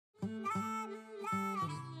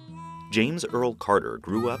James Earl Carter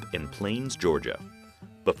grew up in Plains, Georgia.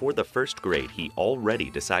 Before the first grade, he already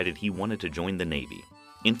decided he wanted to join the Navy.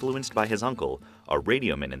 Influenced by his uncle, a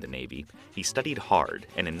radioman in the Navy, he studied hard,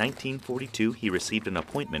 and in 1942 he received an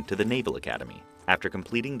appointment to the Naval Academy. After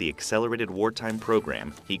completing the accelerated wartime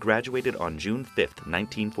program, he graduated on June 5,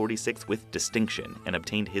 1946 with distinction and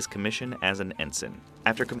obtained his commission as an ensign.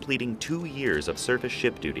 After completing 2 years of surface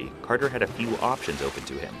ship duty, Carter had a few options open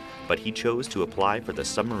to him, but he chose to apply for the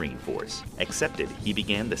submarine force. Accepted, he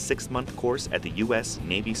began the 6-month course at the U.S.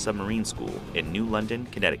 Navy Submarine School in New London,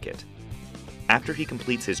 Connecticut. After he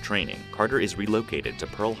completes his training, Carter is relocated to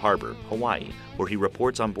Pearl Harbor, Hawaii, where he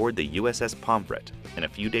reports on board the USS Pomfret, and a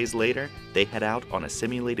few days later, they head out on a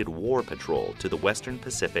simulated war patrol to the Western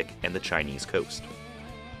Pacific and the Chinese coast.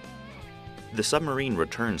 The submarine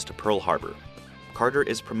returns to Pearl Harbor. Carter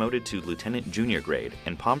is promoted to lieutenant junior grade,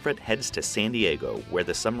 and Pomfret heads to San Diego, where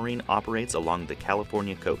the submarine operates along the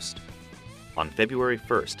California coast. On February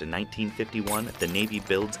 1st, 1951, the Navy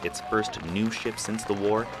builds its first new ship since the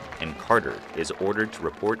war, and Carter is ordered to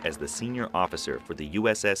report as the senior officer for the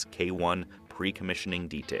USS K-1 pre-commissioning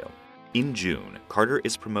detail. In June, Carter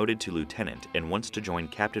is promoted to lieutenant and wants to join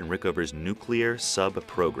Captain Rickover's nuclear sub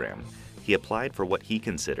program. He applied for what he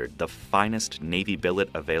considered the finest Navy billet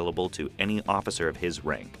available to any officer of his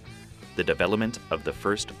rank: the development of the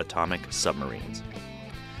first atomic submarines.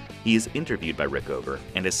 He is interviewed by Rickover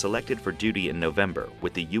and is selected for duty in November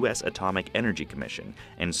with the U.S. Atomic Energy Commission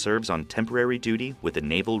and serves on temporary duty with the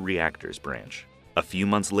Naval Reactors Branch. A few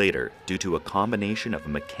months later, due to a combination of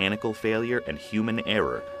mechanical failure and human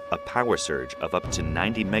error, a power surge of up to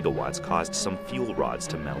 90 megawatts caused some fuel rods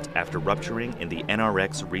to melt after rupturing in the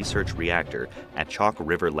NRX research reactor at Chalk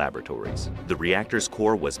River Laboratories. The reactor's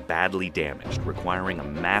core was badly damaged, requiring a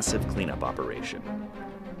massive cleanup operation.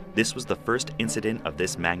 This was the first incident of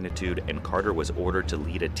this magnitude, and Carter was ordered to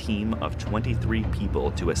lead a team of 23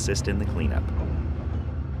 people to assist in the cleanup.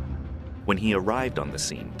 When he arrived on the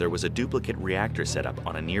scene, there was a duplicate reactor set up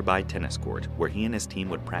on a nearby tennis court where he and his team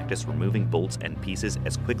would practice removing bolts and pieces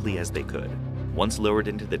as quickly as they could. Once lowered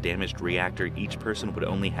into the damaged reactor, each person would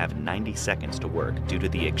only have 90 seconds to work due to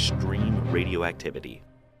the extreme radioactivity.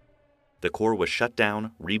 The core was shut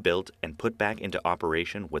down, rebuilt, and put back into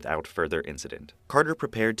operation without further incident. Carter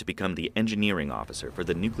prepared to become the engineering officer for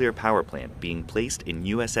the nuclear power plant being placed in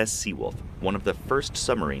USS Seawolf, one of the first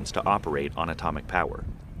submarines to operate on atomic power.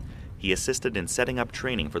 He assisted in setting up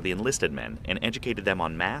training for the enlisted men and educated them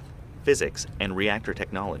on math, physics, and reactor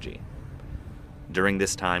technology. During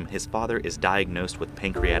this time, his father is diagnosed with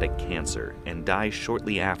pancreatic cancer and dies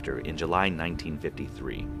shortly after in July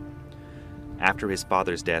 1953. After his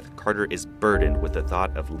father's death, Carter is burdened with the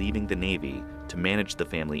thought of leaving the Navy to manage the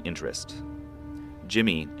family interests.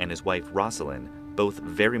 Jimmy and his wife Rosalind both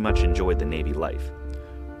very much enjoyed the Navy life.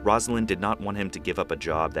 Rosalind did not want him to give up a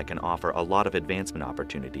job that can offer a lot of advancement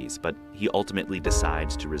opportunities, but he ultimately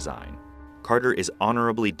decides to resign. Carter is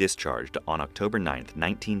honorably discharged on October 9,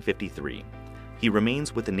 1953. He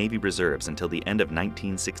remains with the Navy Reserves until the end of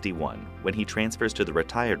 1961, when he transfers to the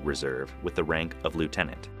Retired Reserve with the rank of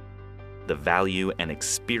lieutenant. The value and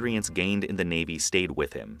experience gained in the Navy stayed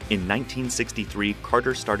with him. In 1963,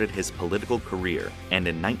 Carter started his political career, and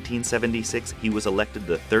in 1976, he was elected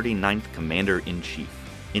the 39th Commander-in-Chief.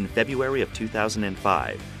 In February of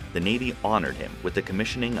 2005, the Navy honored him with the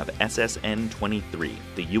commissioning of SSN-23,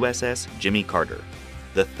 the USS Jimmy Carter,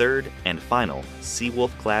 the third and final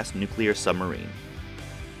Seawolf-class nuclear submarine.